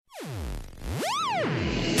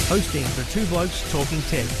hosting for Two Blokes Talking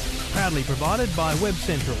Tech, proudly provided by Web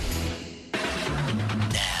Central.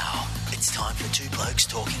 Now, it's time for Two Blokes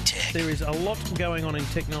Talking Tech. There is a lot going on in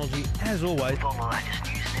technology, as always. With all the latest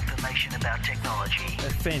news and information about technology.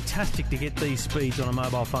 It's fantastic to get these speeds on a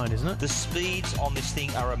mobile phone, isn't it? The speeds on this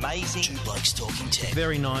thing are amazing. Two Blokes Talking Tech.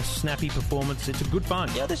 Very nice, snappy performance. It's a good phone.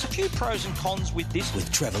 Yeah, there's a few pros and cons with this.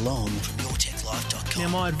 With Trevor Long from YourTechLife.com. Now,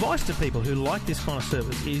 my advice to people who like this kind of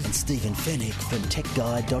service is... And Stephen Fennick from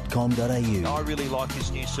TechGuide.com.au. I really like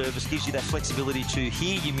this new service. Gives you that flexibility to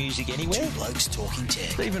hear your music anywhere. Two Blokes Talking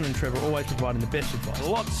Tech. Stephen and Trevor always providing the best advice.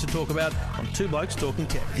 Lots to talk about on Two Blokes Talking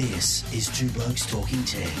Tech. This is Two Blokes Talking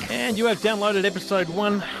Tech. And you have downloaded episode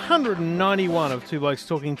 191 of Two Blokes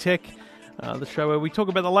Talking Tech, the show where we talk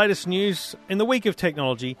about the latest news in the week of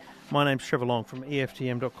technology. My name's Trevor Long from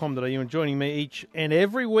EFTM.com.au, and joining me each and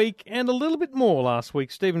every week, and a little bit more last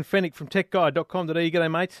week, Stephen Fennick from TechGuide.com.au. G'day,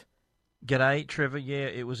 mate. G'day, Trevor. Yeah,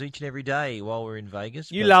 it was each and every day while we were in Vegas.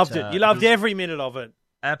 You loved it. You loved every minute of it.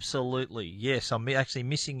 Absolutely. Yes, I'm actually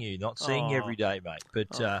missing you, not seeing you every day, mate.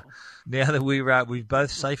 But now that we've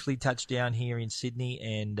both safely touched down here in Sydney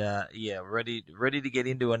and, ready to get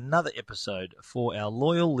into another episode for our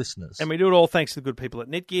loyal listeners. And we do it all thanks to the good people at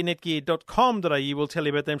netgear.com.au. We'll tell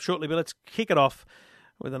you about them shortly, but let's kick it off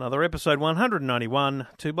with another episode 191,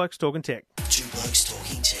 Two Blokes Talking Tech. Two Blokes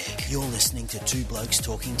Talking Tech. You're listening to Two Blokes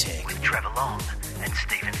Talking Tech. With Trevor Long and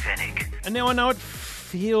Stephen Fennick. And now I know it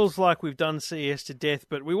feels like we've done CES to death,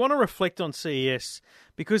 but we want to reflect on CES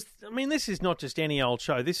because, I mean, this is not just any old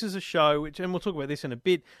show. This is a show, which, and we'll talk about this in a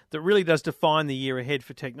bit, that really does define the year ahead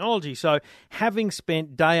for technology. So having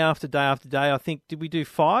spent day after day after day, I think, did we do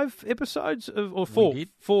 5 episodes or 4? We did.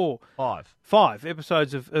 4. 5. 5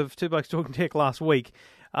 episodes of Two Blokes Talking Tech last week.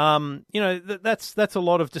 That's a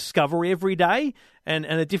lot of discovery every day and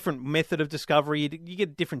a different method of discovery. You get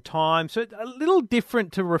a different time. So it's a little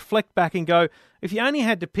different to reflect back and go, if you only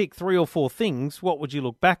had to pick 3 or 4 things, what would you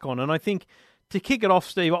look back on? And I think to kick it off,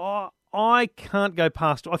 Steve, I can't go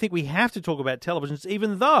past, I think we have to talk about televisions,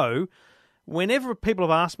 even though whenever people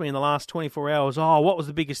have asked me in the last 24 hours, what was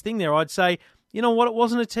the biggest thing there? I'd say, you know what, it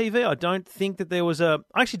wasn't a TV. I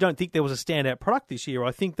actually don't think there was a standout product this year.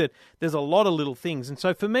 I think that there's a lot of little things. And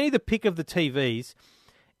so for me, the pick of the TVs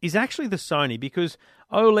is actually the Sony, because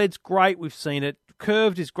OLED's great, we've seen it.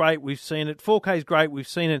 Curved is great, we've seen it. 4K is great, we've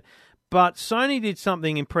seen it. But Sony did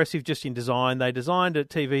something impressive just in design. They designed a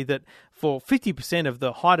TV that for 50% of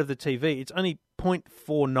the height of the TV, it's only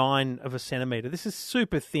 0.49 of a centimetre. This is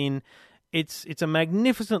super thin. It's a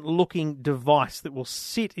magnificent looking device that will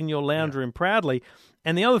sit in your lounge room proudly.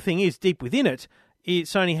 And the other thing is, deep within it,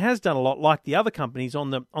 Sony has done a lot, like the other companies, on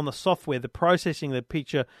the software, the processing, the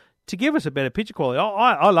picture, to give us a better picture quality.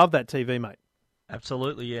 I love that TV, mate.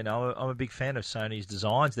 Absolutely, yeah. No, I'm a big fan of Sony's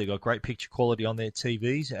designs. They've got great picture quality on their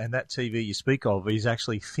TVs, and that TV you speak of is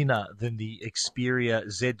actually thinner than the Xperia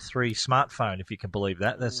Z3 smartphone, if you can believe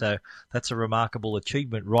that. That's a remarkable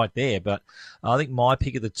achievement right there. But I think my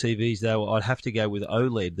pick of the TVs, though, I'd have to go with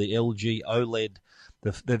OLED, the LG OLED.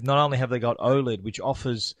 They've not only have they got OLED, which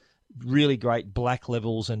offers really great black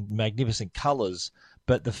levels and magnificent colours,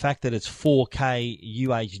 but the fact that it's 4K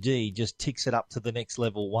UHD just ticks it up to the next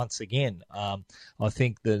level once again. I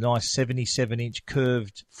think the nice 77-inch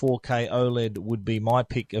curved 4K OLED would be my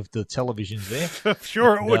pick of the televisions there.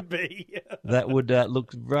 Sure it would be. That would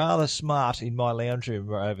look rather smart in my lounge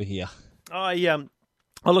room over here. I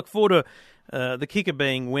look forward to the kicker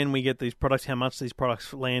being when we get these products, how much these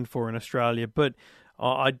products land for in Australia. But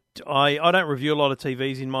I don't review a lot of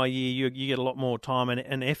TVs in my year. You get a lot more time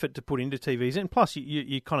and effort to put into TVs. And plus,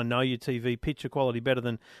 you kind of know your TV picture quality better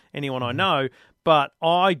than anyone I know. But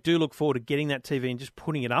I do look forward to getting that TV and just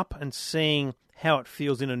putting it up and seeing how it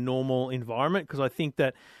feels in a normal environment, because I think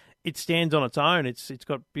that it stands on its own. It's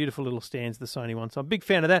got beautiful little stands, the Sony one. So I'm a big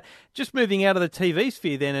fan of that. Just moving out of the TV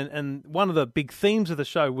sphere then, and one of the big themes of the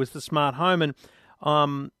show was the smart home. And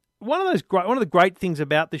one of the great things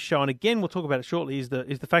about this show, and again we'll talk about it shortly, is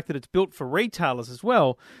the fact that it's built for retailers as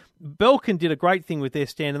well. Belkin did a great thing with their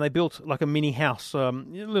stand, and they built like a mini house, a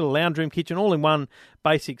little lounge room, kitchen, all in one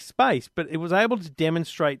basic space. But it was able to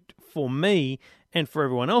demonstrate for me and for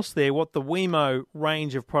everyone else there what the Wemo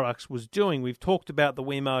range of products was doing. We've talked about the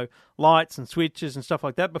Wemo lights and switches and stuff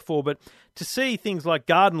like that before, but to see things like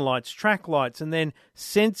garden lights, track lights, and then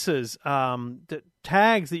sensors,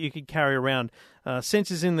 tags that you could carry around,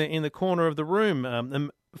 sensors in the corner of the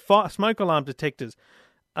room, smoke alarm detectors,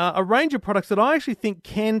 a range of products that I actually think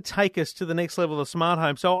can take us to the next level of smart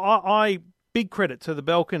home. So I big credit to the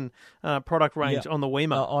Belkin product range on the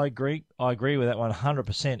Wemo. I agree. I agree with that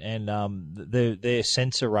 100%. And their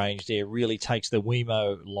sensor range there really takes the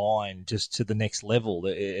Wemo line just to the next level.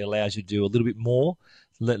 It allows you to do a little bit more.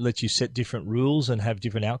 Let you set different rules and have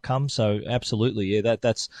different outcomes. So absolutely, yeah,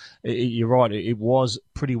 that's you're right. It was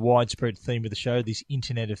pretty widespread theme of the show, this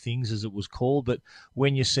Internet of Things as it was called. But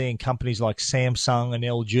when you're seeing companies like Samsung and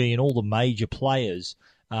LG and all the major players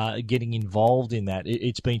getting involved in that,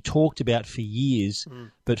 it's been talked about for years.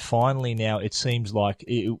 But finally now it seems like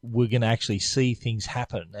we're going to actually see things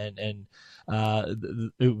happen, and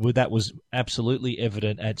that was absolutely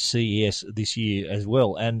evident at CES this year as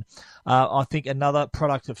well. And I think another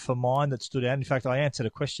product for mine that stood out, in fact, I answered a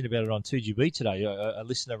question about it on 2GB today. A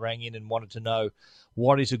listener rang in and wanted to know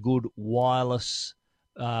what is a good wireless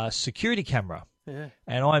security camera. Yeah.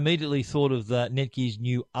 And I immediately thought of Netgear's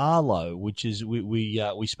new Arlo, which is we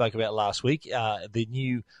spoke about last week. The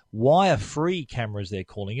new wire-free cameras, they're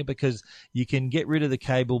calling it, because you can get rid of the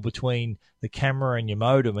cable between the camera and your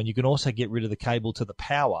modem, and you can also get rid of the cable to the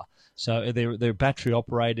power. So they're battery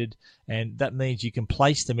operated, and that means you can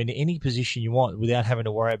place them in any position you want without having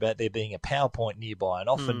to worry about there being a power point nearby. And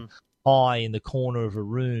often high in the corner of a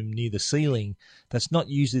room near the ceiling, that's not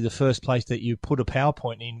usually the first place that you put a power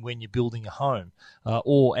point in when you're building a home,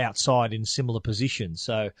 or outside in similar positions.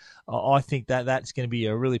 So I think that's going to be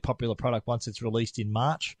a really popular product once it's released in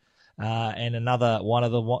March. And another one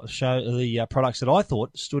of the products that I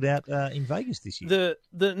thought stood out in Vegas this year.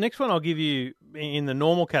 The next one I'll give you in the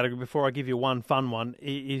normal category before I give you one fun one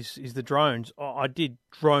is the drones. I did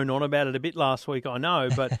drone on about it a bit last week, I know,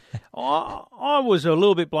 but I was a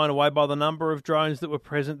little bit blown away by the number of drones that were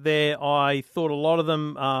present there. I thought a lot of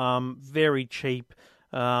them very cheap.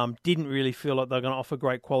 Didn't really feel like they're going to offer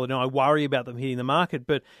great quality. And I worry about them hitting the market,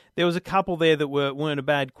 but there was a couple there that weren't a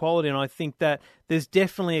bad quality, and I think that there's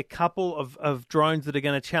definitely a couple of drones that are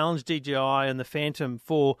going to challenge DJI and the Phantom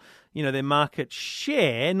for their market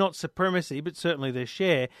share, not supremacy, but certainly their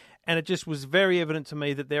share. And it just was very evident to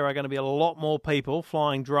me that there are going to be a lot more people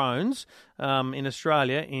flying drones in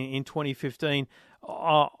Australia in 2015.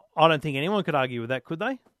 I don't think anyone could argue with that, could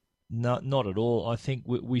they? No, not at all. I think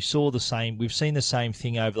we saw the same. We've seen the same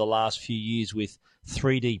thing over the last few years with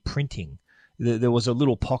 3D printing. There was a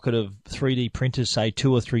little pocket of 3D printers, say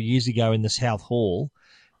 2 or 3 years ago in the South Hall.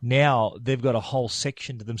 Now they've got a whole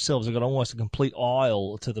section to themselves. They've got almost a complete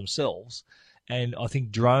aisle to themselves. And I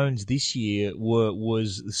think drones this year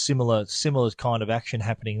was similar kind of action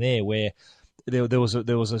happening there, where there was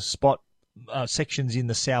a spot. Sections in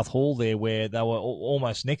the South Hall there where they were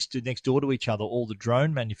almost next door to each other, all the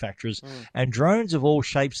drone manufacturers, and drones of all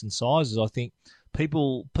shapes and sizes. I think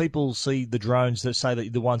people see the drones that say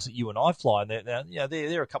that the ones that you and I fly, and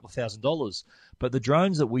they're a couple of $1,000s. But the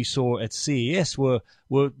drones that we saw at CES were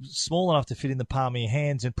small enough to fit in the palm of your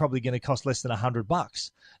hands and probably going to cost less than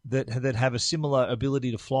 $100. That have a similar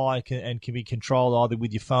ability to fly and can be controlled either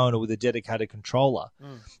with your phone or with a dedicated controller.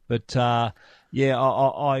 But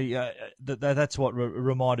that's what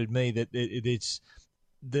reminded me that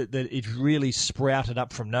it really sprouted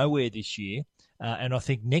up from nowhere this year. And I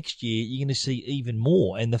think next year you're going to see even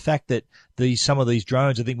more. And the fact that some of these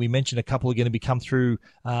drones, I think we mentioned a couple are going to come through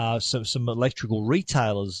some electrical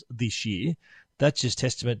retailers this year. That's just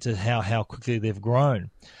testament to how quickly they've grown.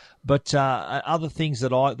 But other things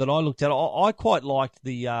that I looked at, I quite liked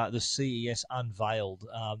the CES Unveiled.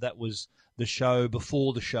 That was the show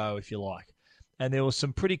before the show, if you like. And there were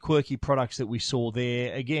some pretty quirky products that we saw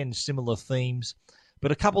there. Again, similar themes.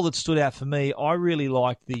 But a couple that stood out for me, I really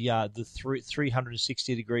liked the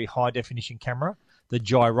 360-degree high-definition camera, the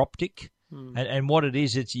gyroptic. And what it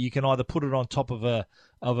is, it's you can either put it on top of a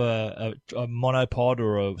monopod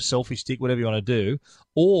or a selfie stick, whatever you want to do,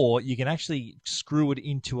 or you can actually screw it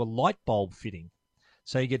into a light bulb fitting.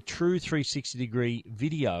 So you get true 360-degree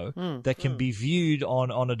video that can be viewed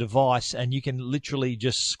on a device, and you can literally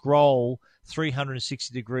just scroll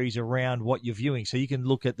 360 degrees around what you're viewing. So you can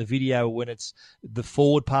look at the video when it's the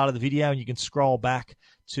forward part of the video, and you can scroll back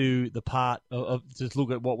to the part of to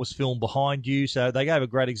look at what was filmed behind you. So they gave a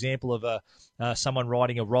great example of someone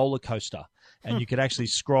riding a roller coaster, and you could actually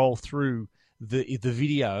scroll through the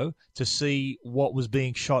video to see what was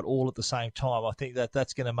being shot all at the same time. I think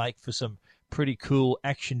that's going to make for some pretty cool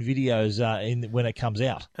action videos when it comes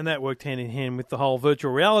out. And that worked hand in hand with the whole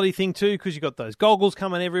virtual reality thing too, because you've got those goggles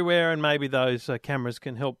coming everywhere, and maybe those cameras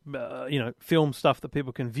can help film stuff that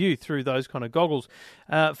people can view through those kind of goggles.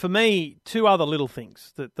 For me, two other little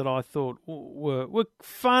things that I thought were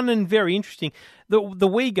fun and very interesting. The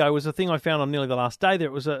WeGo was a thing I found on nearly the last day there.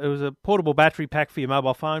 It was a portable battery pack for your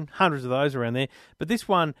mobile phone, hundreds of those around there. But this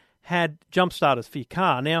one had jump starters for your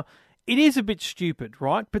car. Now, it is a bit stupid,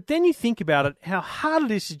 right? But then you think about it, how hard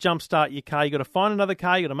it is to jumpstart your car. You got to find another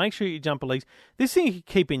car. You got to make sure your jumper leaks. This thing you can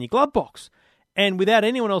keep in your glove box. And without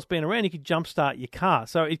anyone else being around, you can jumpstart your car.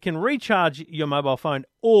 So it can recharge your mobile phone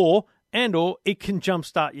or it can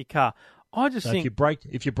jumpstart your car. I just think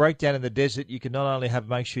if you break down in the desert, you can not only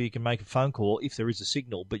make sure you can make a phone call if there is a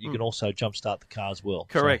signal, but you can also jumpstart the car as well.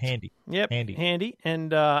 Correct. So handy. Yep. Handy.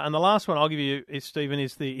 And the last one I'll give you is, Stephen,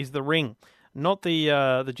 is the Ring, not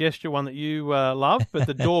the gesture one that you love, but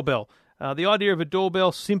the doorbell. The idea of a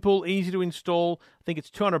doorbell, simple, easy to install. I think it's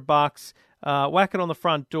 $200. Whack it on the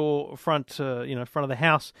front of the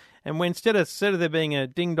house, and when instead of there being a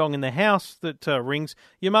ding dong in the house that rings,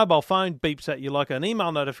 your mobile phone beeps at you like an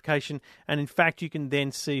email notification, and in fact you can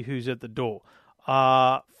then see who's at the door.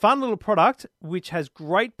 Fun little product which has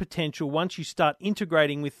great potential once you start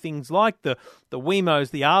integrating with things like the Wemos,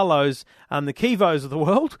 the Arlos, the Kivos of the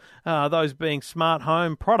world, those being smart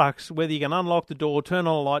home products, whether you can unlock the door, turn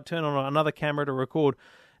on a light, turn on another camera to record.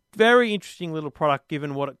 Very interesting little product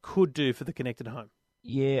given what it could do for the connected home.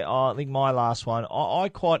 Yeah, I think my last one, I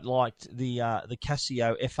quite liked the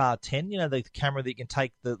Casio FR10. You know, the camera that you can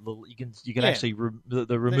take you can actually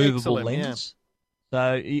the removable lenses. Yeah.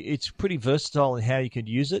 So it's pretty versatile in how you can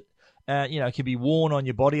use it. It can be worn on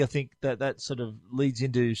your body. I think that sort of leads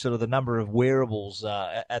into sort of the number of wearables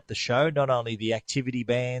at the show. Not only the activity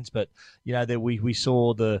bands, but we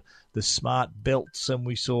saw the smart belts, and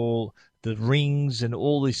we saw the rings, and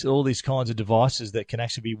all these kinds of devices that can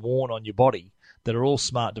actually be worn on your body that are all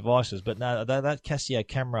smart devices. But no, that Casio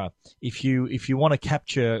camera, if you want to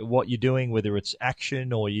capture what you're doing, whether it's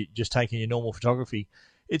action or you're just taking your normal photography,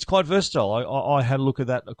 it's quite versatile. I had a look at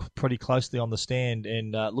that pretty closely on the stand,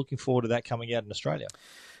 and looking forward to that coming out in Australia.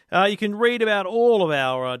 You can read about all of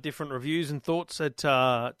our different reviews and thoughts at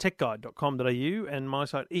techguide.com.au and my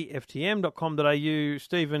site eftm.com.au.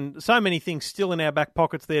 Stephen, so many things still in our back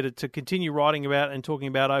pockets there to continue writing about and talking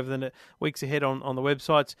about over the weeks ahead on the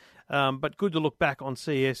websites. But good to look back on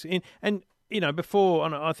CES. And before,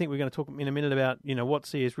 and I think we're going to talk in a minute about what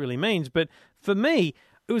CES really means. But for me,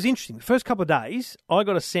 it was interesting. The first couple of days, I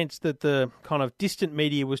got a sense that the kind of distant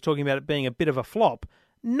media was talking about it being a bit of a flop.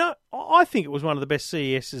 No, I think it was one of the best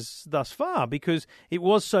CESs thus far because it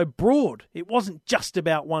was so broad. It wasn't just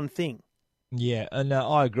about one thing. Yeah, and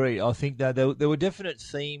I agree. I think that there were definite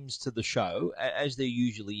themes to the show, as there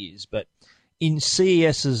usually is. But in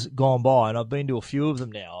CESs gone by, and I've been to a few of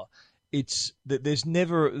them now, it's that there's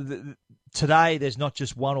never today. There's not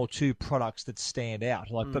just one or two products that stand out.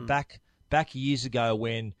 But back years ago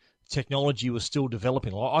when technology was still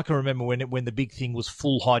developing. I can remember when the big thing was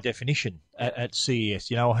full high definition at CES.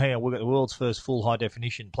 We've got the world's first full high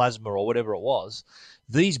definition plasma or whatever it was.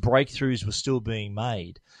 These breakthroughs were still being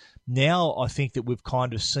made. Now I think that we've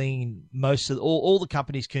kind of seen most of all the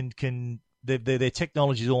companies can their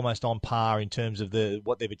technology is almost on par in terms of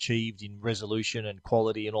what they've achieved in resolution and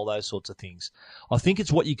quality and all those sorts of things. I think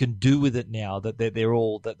it's what you can do with it now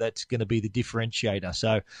that's going to be the differentiator.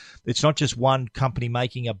 So it's not just one company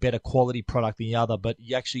making a better quality product than the other, but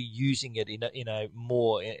you're actually using it in a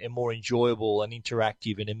more enjoyable and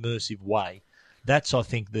interactive and immersive way. That's, I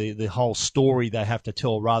think, the whole story they have to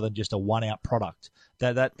tell rather than just a one-out product.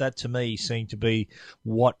 That to me seemed to be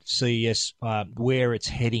what CES, where it's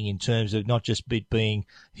heading in terms of not just it being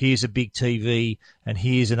here's a big TV and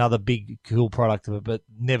here's another big cool product, but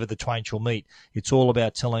never the twain shall meet. It's all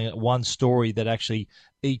about telling one story that actually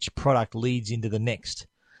each product leads into the next.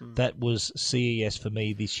 That was CES for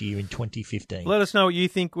me this year in 2015. Let us know what you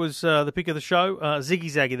think was the pick of the show. Ziggy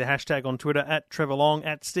Zaggy, the hashtag on Twitter, at Trevor Long,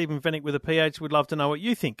 at Stephen Fennick with a PH. We'd love to know what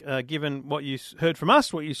you think, given what you heard from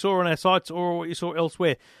us, what you saw on our sites, or what you saw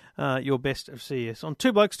elsewhere. Your best of CES on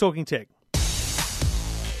Two Blokes Talking Tech.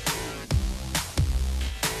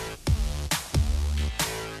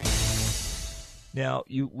 Now,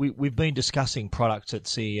 we've been discussing products at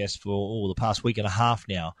CES for the past week and a half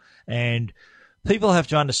now, and people have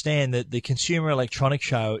to understand that the Consumer Electronics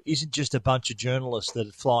Show isn't just a bunch of journalists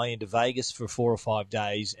that fly into Vegas for 4 or 5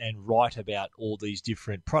 days and write about all these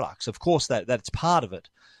different products. Of course, that's part of it.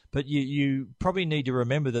 But you probably need to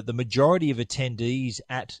remember that the majority of attendees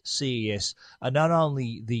at CES are not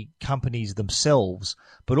only the companies themselves,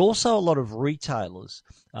 but also a lot of retailers,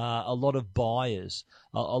 a lot of buyers,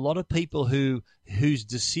 a lot of people whose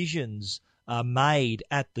decisions are made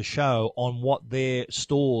at the show on what their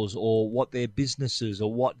stores or what their businesses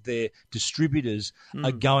or what their distributors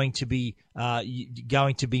are going to be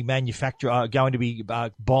buying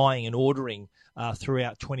and ordering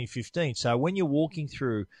throughout 2015. So when you're walking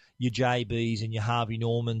through your JBs and your Harvey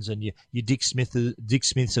Normans and your Dick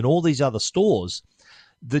Smiths and all these other stores,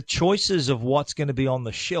 the choices of what's going to be on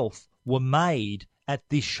the shelf were made at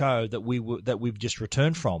this show that we've just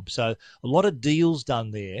returned from. So a lot of deals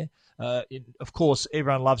done there. Of course,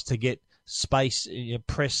 everyone loves to get space,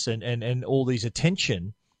 press, and all these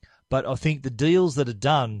attention. But I think the deals that are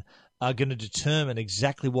done are going to determine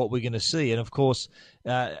exactly what we're going to see. And of course,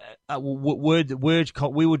 we were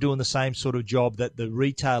doing the same sort of job that the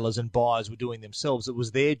retailers and buyers were doing themselves. It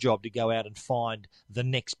was their job to go out and find the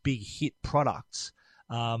next big hit products.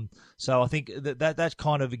 So I think that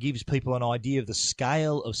kind of gives people an idea of the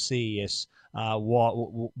scale of CES,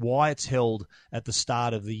 why it's held at the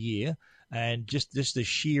start of the year, and just the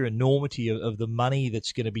sheer enormity of the money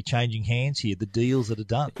that's going to be changing hands here, the deals that are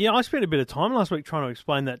done. Yeah, I spent a bit of time last week trying to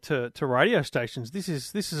explain that to radio stations. This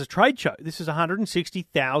is a trade show. This is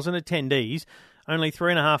 160,000 attendees, only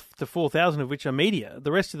 3,500 to 4,000 of which are media.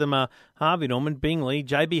 The rest of them are Harvey Norman, Bingley,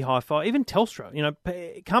 JB Hi-Fi, even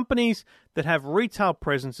Telstra. Companies that have retail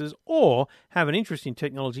presences or have an interest in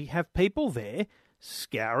technology have people there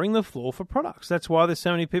scouring the floor for products. That's why there's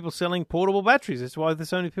so many people selling portable batteries. That's why there's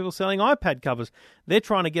so many people selling iPad covers. They're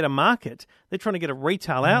trying to get a market. They're trying to get a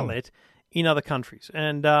retail outlet in other countries.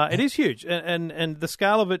 And it is huge. And the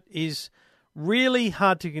scale of it is really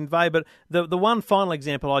hard to convey. But the one final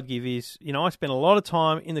example I'd give is, I spent a lot of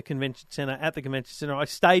time in the convention centre, at the convention centre. I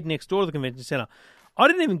stayed next door to the convention centre. I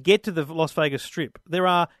didn't even get to the Las Vegas Strip. There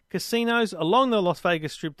are casinos along the Las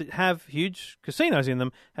Vegas Strip that have huge casinos in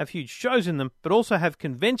them, have huge shows in them, but also have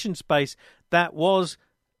convention space that was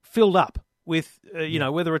filled up with,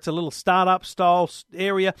 whether it's a little startup style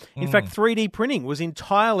area. In fact, 3D printing was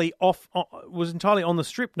entirely on the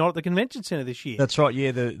Strip, not at the convention centre this year. That's right.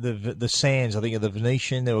 Yeah, the Sands, I think, of the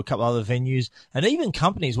Venetian. There were a couple other venues, and even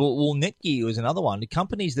companies. Well, Netgear was another one. The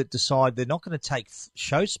companies that decide they're not going to take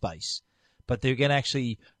show space, but they're going to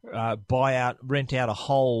actually rent out a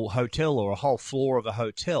whole hotel or a whole floor of a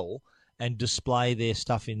hotel and display their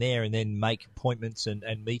stuff in there, and then make appointments and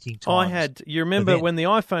meeting times. You remember when the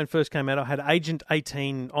iPhone first came out, I had Agent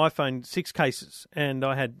 18 iPhone 6 cases, and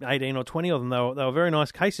I had 18 or 20 of them. They were very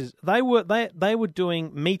nice cases. They were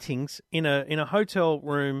doing meetings in a hotel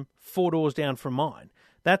room 4 doors down from mine.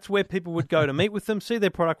 That's where people would go to meet with them, see their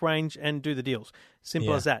product range, and do the deals.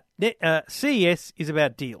 Simple as that. CES is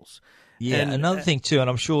about deals. Yeah, and another thing too, and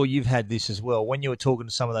I'm sure you've had this as well, when you were talking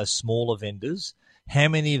to some of those smaller vendors, how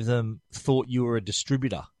many of them thought you were a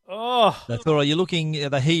distributor? Oh. They thought,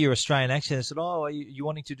 they hear your Australian accent and said, are you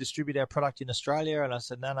wanting to distribute our product in Australia? And I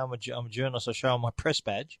said, no, I'm a journalist. I show them my press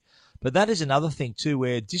badge. But that is another thing too,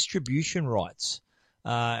 where distribution rights,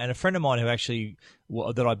 and a friend of mine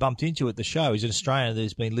that I bumped into at the show is an Australian that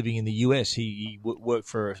has been living in the US. He worked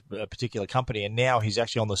for a particular company, and now he's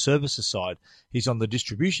actually on the services side. He's on the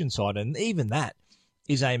distribution side, and even that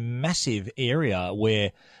is a massive area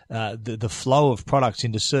where the flow of products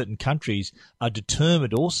into certain countries are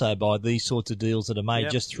determined also by these sorts of deals that are made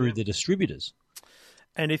just through the distributors.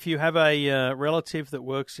 And if you have a relative that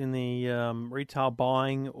works in the retail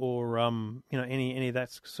buying or any of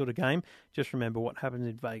that sort of game, just remember what happens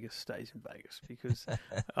in Vegas stays in Vegas, because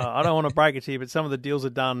I don't want to break it to you, but some of the deals are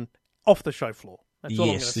done off the show floor. That's all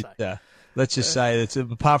I'm going to say. Let's just say that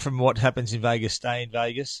apart from what happens in Vegas, stay in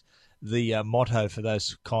Vegas. The motto for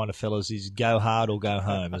those kind of fellas is go hard or go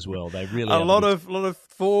home as well. They really a lot of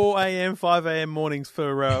 4 a.m., 5 a.m. mornings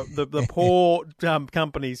for the poor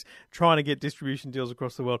companies trying to get distribution deals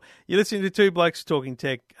across the world. You're listening to Two Blokes Talking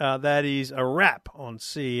Tech. That is a wrap on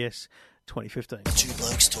CES 2015. Two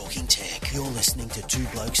Blokes Talking Tech. You're listening to Two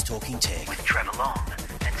Blokes Talking Tech with Trevor Long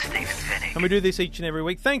and Stephen Fennick. And we do this each and every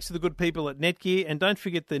week thanks to the good people at Netgear. And don't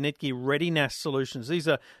forget the Netgear ReadyNAS solutions. These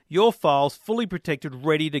are your files fully protected,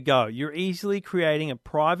 ready to go. You're easily creating a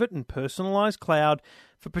private and personalized cloud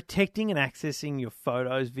for protecting and accessing your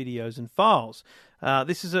photos, videos, and files.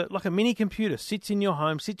 This is like a mini computer. Sits in your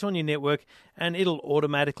home, sits on your network, and it'll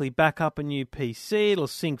automatically back up a new PC. It'll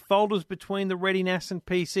sync folders between the ReadyNAS and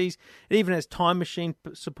PCs. It even has Time Machine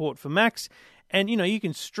support for Macs. And, you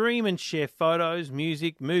can stream and share photos,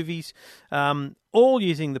 music, movies, all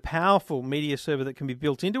using the powerful media server that can be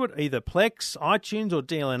built into it, either Plex, iTunes, or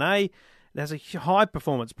DLNA. It has a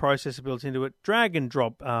high-performance processor built into it,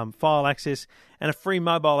 drag-and-drop file access, and a free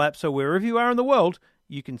mobile app, so wherever you are in the world,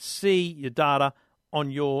 you can see your data on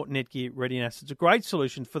your Netgear ReadyNAS. It's a great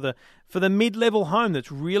solution for the mid-level home that's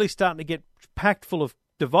really starting to get packed full of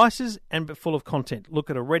devices and full of content. Look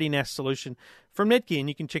at a ReadyNAS solution from Netgear, and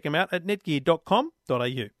you can check them out at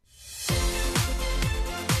netgear.com.au.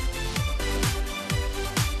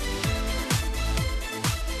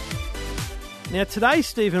 Now, today,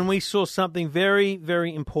 Stephen, we saw something very,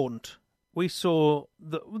 very important. We saw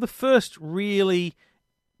the first really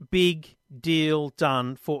big deal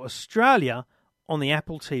done for Australia on the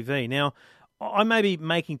Apple TV. Now, I may be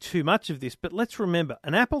making too much of this, but let's remember,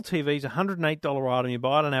 an Apple TV is a $108 item. You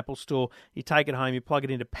buy it at an Apple store, you take it home, you plug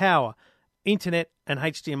it into power, internet, and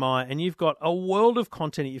HDMI, and you've got a world of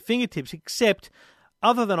content at your fingertips, except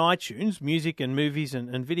other than iTunes, music and movies and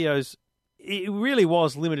videos, it really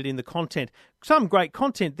was limited in the content. Some great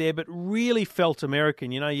content there, but really felt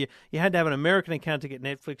American. You had to have an American account to get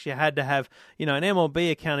Netflix. You had to have, an MLB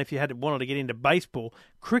account if you wanted to get into baseball.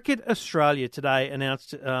 Cricket Australia today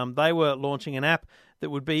announced they were launching an app that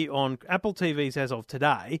would be on Apple TVs as of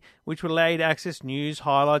today, which would allow you to access news,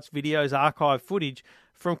 highlights, videos, archive footage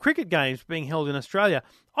from cricket games being held in Australia.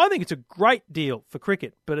 I think it's a great deal for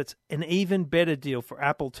cricket, but it's an even better deal for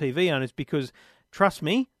Apple TV owners because, trust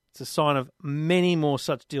me, it's a sign of many more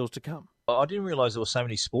such deals to come. I didn't realise there were so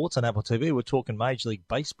many sports on Apple TV. We're talking Major League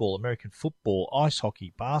Baseball, American football, ice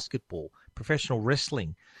hockey, basketball, professional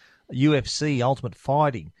wrestling, UFC, ultimate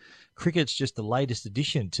fighting. Cricket's just the latest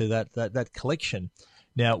addition to that collection.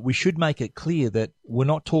 Now, we should make it clear that we're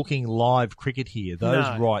not talking live cricket here.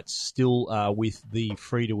 Those rights still are with the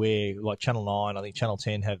free-to-air, like Channel 9, I think Channel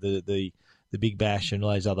 10 have the Big Bash and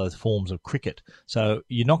all those other forms of cricket. So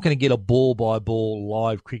you're not going to get a ball-by-ball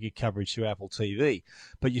live cricket coverage through Apple TV,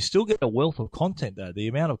 but you still get a wealth of content, though. The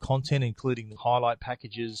amount of content, including highlight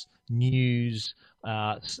packages, news,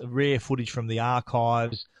 rare footage from the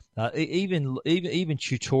archives, even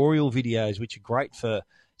tutorial videos, which are great for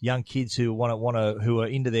young kids who who are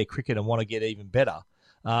into their cricket and want to get even better.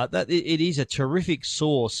 It is a terrific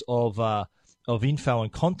source of info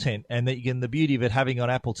and content, and the beauty of it having on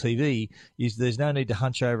Apple TV is there's no need to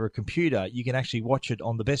hunch over a computer. You can actually watch it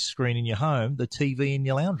on the best screen in your home, the TV in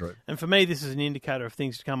your lounge room. And for me, this is an indicator of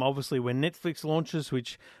things to come. Obviously, when Netflix launches,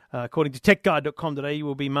 which according to techguide.com.au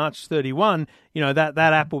will be March 31, that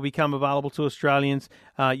app will become available to Australians.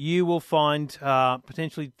 You will find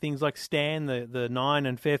potentially things like Stan, the Nine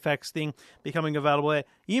and Fairfax thing becoming available there.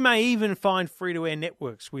 You may even find free-to-air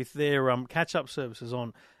networks with their catch-up services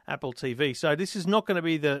on Apple TV. So this is not going to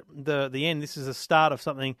be the end. This is the start of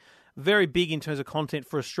something very big in terms of content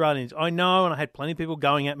for Australians. I know, and I had plenty of people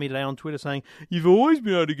going at me today on Twitter saying, you've always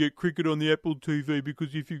been able to get cricket on the Apple TV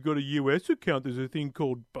because if you've got a US account, there's a thing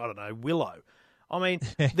called, Willow. I mean,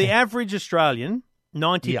 the average Australian,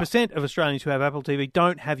 90% of Australians who have Apple TV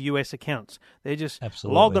don't have US accounts. They're just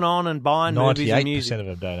logging on and buying movies and music. 98% of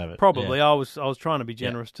them don't have it. Probably. Yeah. I was trying to be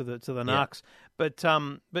generous to the narcs. But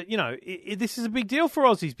this is a big deal for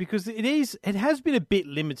Aussies because it has been a bit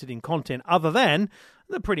limited in content other than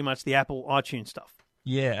pretty much the Apple iTunes stuff.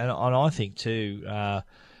 Yeah, and I think too,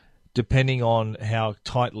 depending on how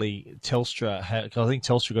tightly Telstra, because I think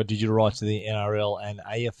Telstra got digital rights to the NRL and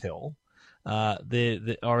AFL.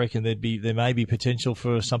 I reckon there may be potential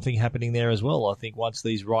for something happening there as well. I think once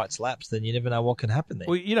these rights lapse, then you never know what can happen there.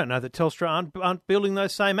 Well, you don't know that Telstra aren't building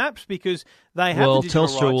those same apps because they have the digital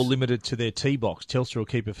Telstra rights. will limit it to their T-Box. Telstra will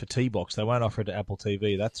keep it for T-Box. They won't offer it to Apple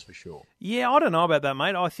TV, that's for sure. Yeah, I don't know about that,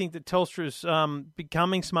 mate. I think that Telstra's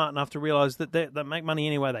becoming smart enough to realise that they make money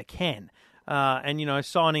any way they can. And,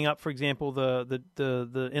 signing up, for example, the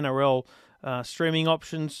NRL streaming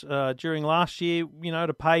options during last year, at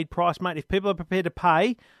a paid price, mate. If people are prepared to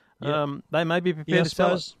pay, they may be prepared to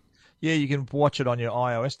sell it. Yeah, you can watch it on your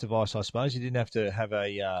iOS device, I suppose. You didn't have to have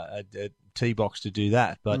a T-Box to do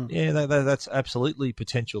that. But, that's absolutely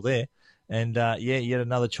potential there. And, yet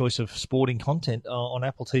another choice of sporting content on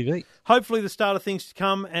Apple TV. Hopefully the start of things to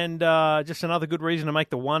come and just another good reason to make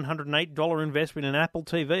the $108 investment in Apple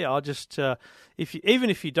TV. I'll just, even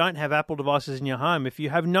if you don't have Apple devices in your home, if you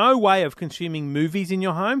have no way of consuming movies in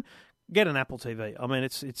your home, get an Apple TV. I mean,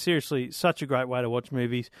 it's seriously such a great way to watch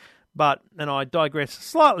movies. But, and I digress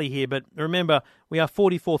slightly here, but remember, we are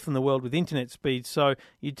 44th in the world with internet speeds, so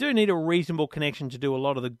you do need a reasonable connection to do a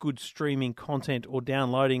lot of the good streaming content or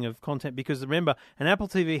downloading of content, because remember, an Apple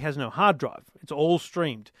TV has no hard drive. It's all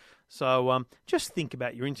streamed. So just think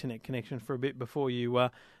about your internet connection for a bit before you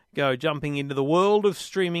go jumping into the world of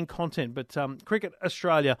streaming content. But Cricket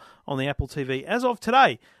Australia on the Apple TV as of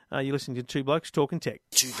today. You're listening to Two Blokes Talking Tech.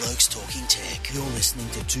 Two Blokes Talking Tech. You're listening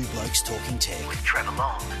to Two Blokes Talking Tech with Trevor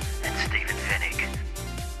Long and Stephen Fennick.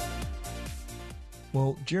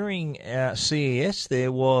 Well, during CES,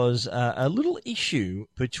 there was a little issue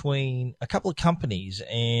between a couple of companies,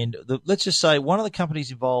 and let's just say one of the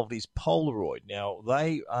companies involved is Polaroid. Now,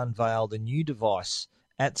 they unveiled a new device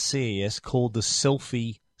at CES called the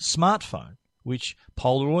Selfie Smartphone, which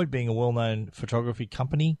Polaroid, being a well-known photography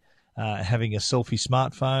company, having a selfie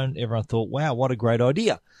smartphone, everyone thought, wow, what a great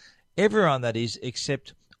idea. Everyone, that is,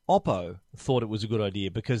 except Oppo, thought it was a good idea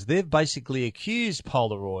because they've basically accused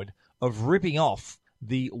Polaroid of ripping off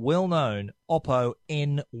the well-known Oppo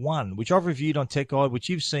N1, which I've reviewed on Tech Guide, which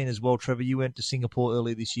you've seen as well, Trevor. You went to Singapore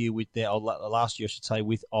earlier this year last year, I should say,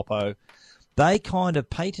 with Oppo. They kind of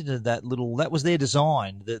patented that was their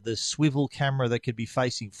design, the swivel camera that could be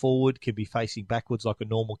facing forward, could be facing backwards like a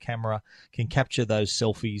normal camera, can capture those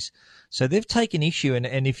selfies. So they've taken issue,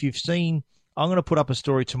 and if you've seen, I'm going to put up a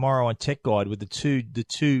story tomorrow on Tech Guide with the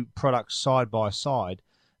two products side by side.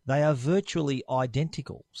 They are virtually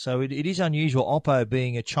identical. So it is unusual, Oppo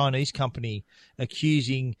being a Chinese company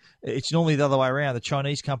accusing, it's normally the other way around, the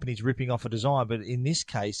Chinese company's ripping off a design, but in this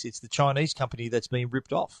case, it's the Chinese company that's being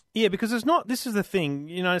ripped off. Yeah, because this is the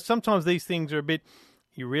thing, sometimes these things are a bit,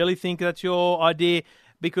 you really think that's your idea,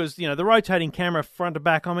 because, the rotating camera front to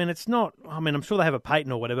back, I'm sure they have a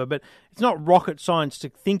patent or whatever, but it's not rocket science to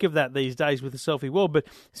think of that these days with the selfie world. But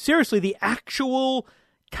seriously, the actual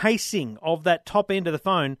casing of that top end of the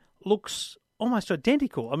phone looks almost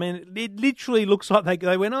identical. It literally looks like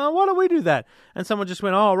they went, oh, why don't we do that? And someone just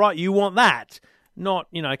went, oh, right, you want that. Not,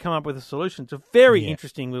 come up with a solution. It's a very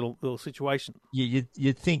interesting little situation. Yeah,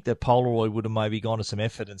 you'd think that Polaroid would have maybe gone to some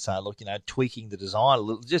effort and say, look, tweaking the design a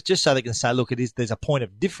little, just so they can say, look, there's a point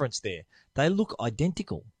of difference there. They look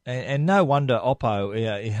identical, and no wonder Oppo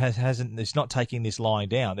it's not taking this lying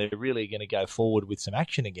down. They're really going to go forward with some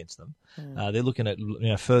action against them. They're looking at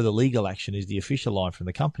further legal action is the official line from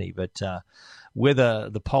the company, but whether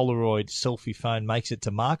the Polaroid selfie phone makes it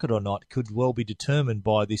to market or not could well be determined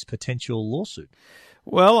by this potential lawsuit.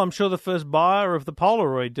 Well, I'm sure the first buyer of the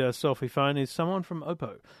Polaroid selfie phone is someone from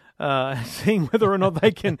Oppo. Seeing whether or not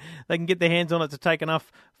they can get their hands on it to take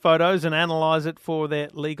enough photos and analyse it for their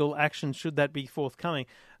legal action, should that be forthcoming.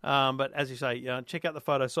 But as you say, check out the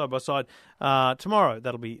photos side by side tomorrow.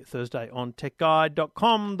 That'll be Thursday on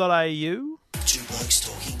techguide.com.au. Two Blokes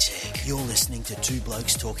Talking Tech. You're listening to Two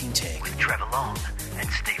Blokes Talking Tech with Trevor Long and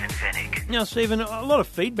Stephen Fennick. Now, Stephen, a lot of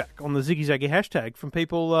feedback on the Ziggy Zaggy hashtag from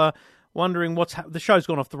people wondering the show's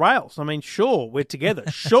gone off the rails. Sure, we're together.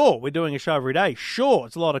 Sure, we're doing a show every day. Sure,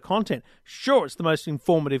 it's a lot of content. Sure, it's the most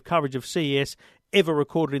informative coverage of CES ever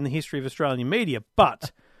recorded in the history of Australian media.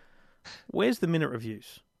 But where's the minute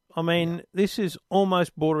reviews? This is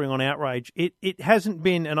almost bordering on outrage. It hasn't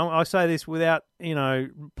been, and I say this without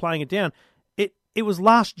playing it down. It was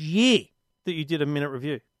last year that you did a minute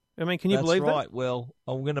review. Can you believe that? That's right. Well,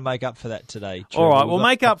 I'm going to make up for that today. All right, we'll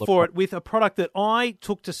make up for it with a product that I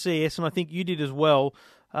took to CES, and I think you did as well,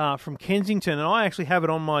 from Kensington. And I actually have it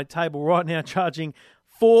on my table right now, charging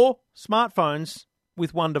 4 smartphones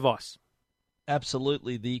with one device.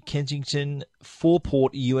 Absolutely. The Kensington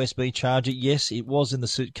 4-port USB charger. Yes, it was in the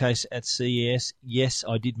suitcase at CES. Yes,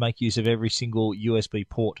 I did make use of every single USB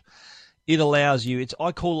port. It allows you,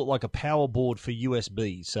 I call it like a power board for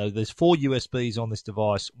USB. So there's 4 USBs on this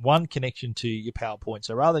device, one connection to your PowerPoint.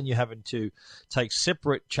 So rather than you having to take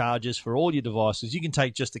separate chargers for all your devices, you can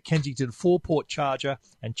take just a Kensington 4-port charger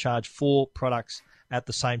and charge 4 products at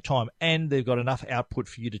the same time. And they've got enough output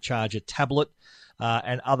for you to charge a tablet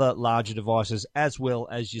and other larger devices as well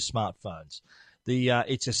as your smartphones.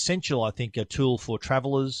 It's essential, I think, a tool for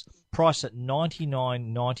travellers, priced at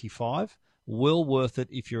 $99.95. Well worth it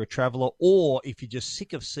if you're a traveller, or if you're just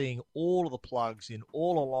sick of seeing all of the plugs in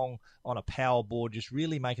all along on a power board, just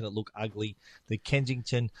really making it look ugly. The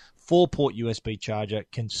Kensington 4-port USB charger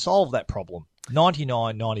can solve that problem.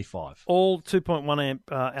 $99.95. All 2.1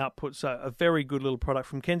 amp output, so a very good little product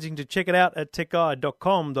from Kensington. Check it out at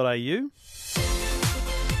techguide.com.au.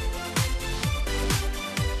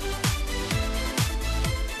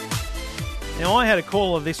 Now, I had a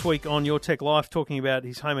caller this week on Your Tech Life talking about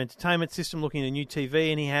his home entertainment system, looking at a new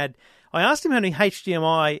TV, and I asked him how many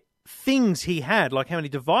HDMI things he had, like how many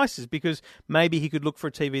devices, because maybe he could look for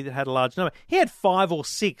a TV that had a large number. He had 5 or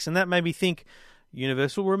 6, and that made me think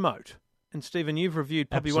universal remote. And Stephen, you've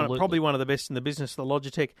reviewed probably one of the best in the business, the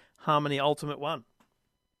Logitech Harmony Ultimate One.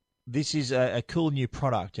 This is a cool new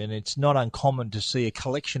product, and it's not uncommon to see a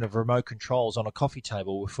collection of remote controls on a coffee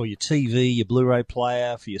table for your TV, your Blu-ray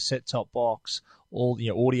player, for your set-top box, all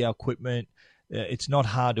your audio equipment. It's not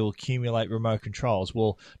hard to accumulate remote controls.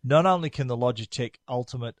 Well, not only can the Logitech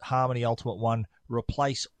Harmony Ultimate One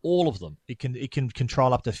replace all of them, it can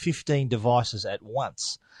control up to 15 devices at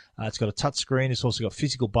once. It's got a touch screen. It's also got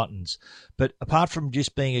physical buttons. But apart from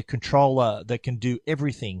just being a controller that can do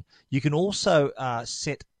everything, you can also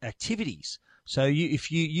set activities. So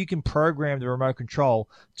if you can program the remote control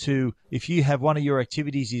to, if you have one of your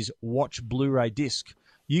activities is watch Blu-ray disc,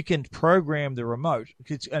 you can program the remote,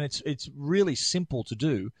 and it's really simple to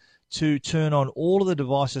do, to turn on all of the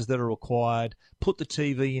devices that are required, put the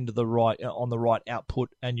TV into the right on the right output,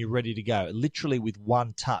 and you're ready to go, literally with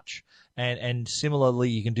one touch. And similarly,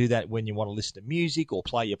 you can do that when you want to listen to music or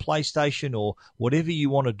play your PlayStation or whatever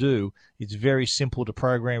you want to do. It's very simple to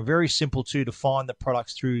program, very simple too to find the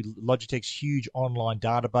products through Logitech's huge online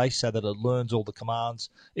database so that it learns all the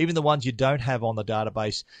commands. Even the ones you don't have on the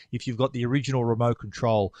database, if you've got the original remote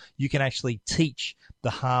control, you can actually teach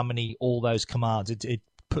the Harmony all those commands. It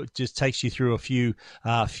just takes you through a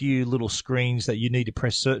few little screens that you need to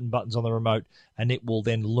press certain buttons on the remote, and it will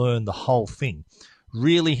then learn the whole thing.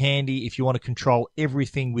 Really handy if you want to control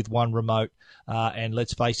everything with one remote. And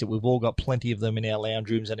let's face it, we've all got plenty of them in our lounge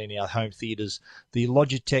rooms and in our home theaters. The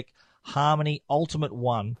Logitech Harmony Ultimate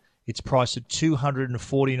One, it's priced at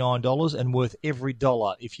 $249 and worth every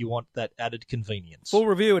dollar if you want that added convenience. Full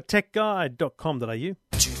review at techguide.com.au.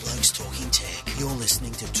 Two Blokes Talking Tech. You're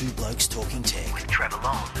listening to Two Blokes Talking Tech with Trevor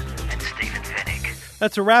Long and Stephen Fennick.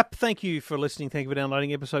 That's a wrap. Thank you for listening. Thank you for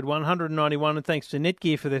downloading episode 191, and thanks to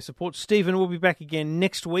Netgear for their support. Stephen will be back again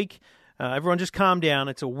next week. Everyone just calm down.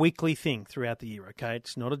 It's a weekly thing throughout the year, okay?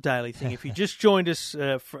 It's not a daily thing. If you just joined us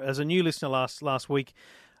as a new listener last week,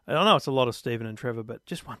 I know it's a lot of Stephen and Trevor, but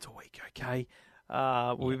just once a week, okay?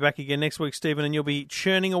 We'll be back again next week, Stephen, and you'll be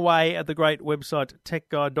churning away at the great website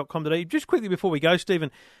techguide.com.au. Just quickly before we go, Stephen,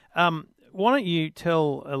 why don't you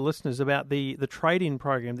tell listeners about the trade-in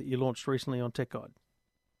program that you launched recently on Tech Guide?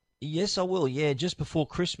 Yes, I will. Yeah, just before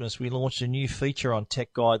Christmas, we launched a new feature on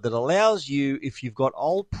Tech Guide that allows you, if you've got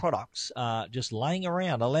old products just laying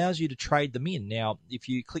around, allows you to trade them in. Now, if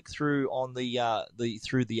you click through on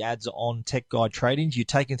through the ads on Tech Guide trade-ins, you're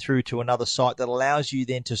taken through to another site that allows you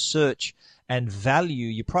then to search and value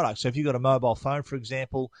your product. So if you've got a mobile phone, for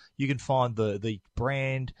example, you can find the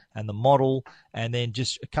brand and the model, and then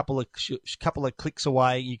just a couple of clicks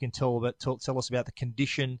away, you can tell us about the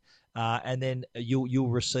condition. And then you'll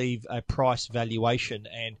receive a price valuation.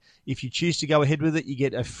 And if you choose to go ahead with it, you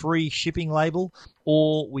get a free shipping label,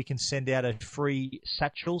 or we can send out a free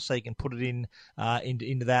satchel so you can put it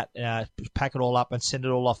into that, pack it all up and send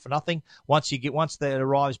it all off for nothing. Once that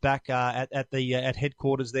arrives back at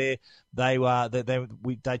headquarters there, they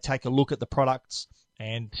take a look at the products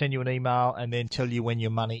and send you an email and then tell you when your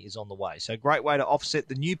money is on the way. So great way to offset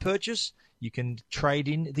the new purchase. You can trade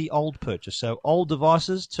in the old purchase. So old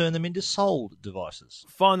devices, turn them into sold devices.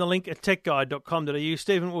 Find the link at techguide.com.au.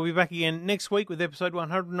 Stephen will be back again next week with episode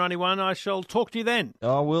 191. I shall talk to you then.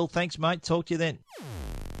 I will. Thanks, mate. Talk to you then.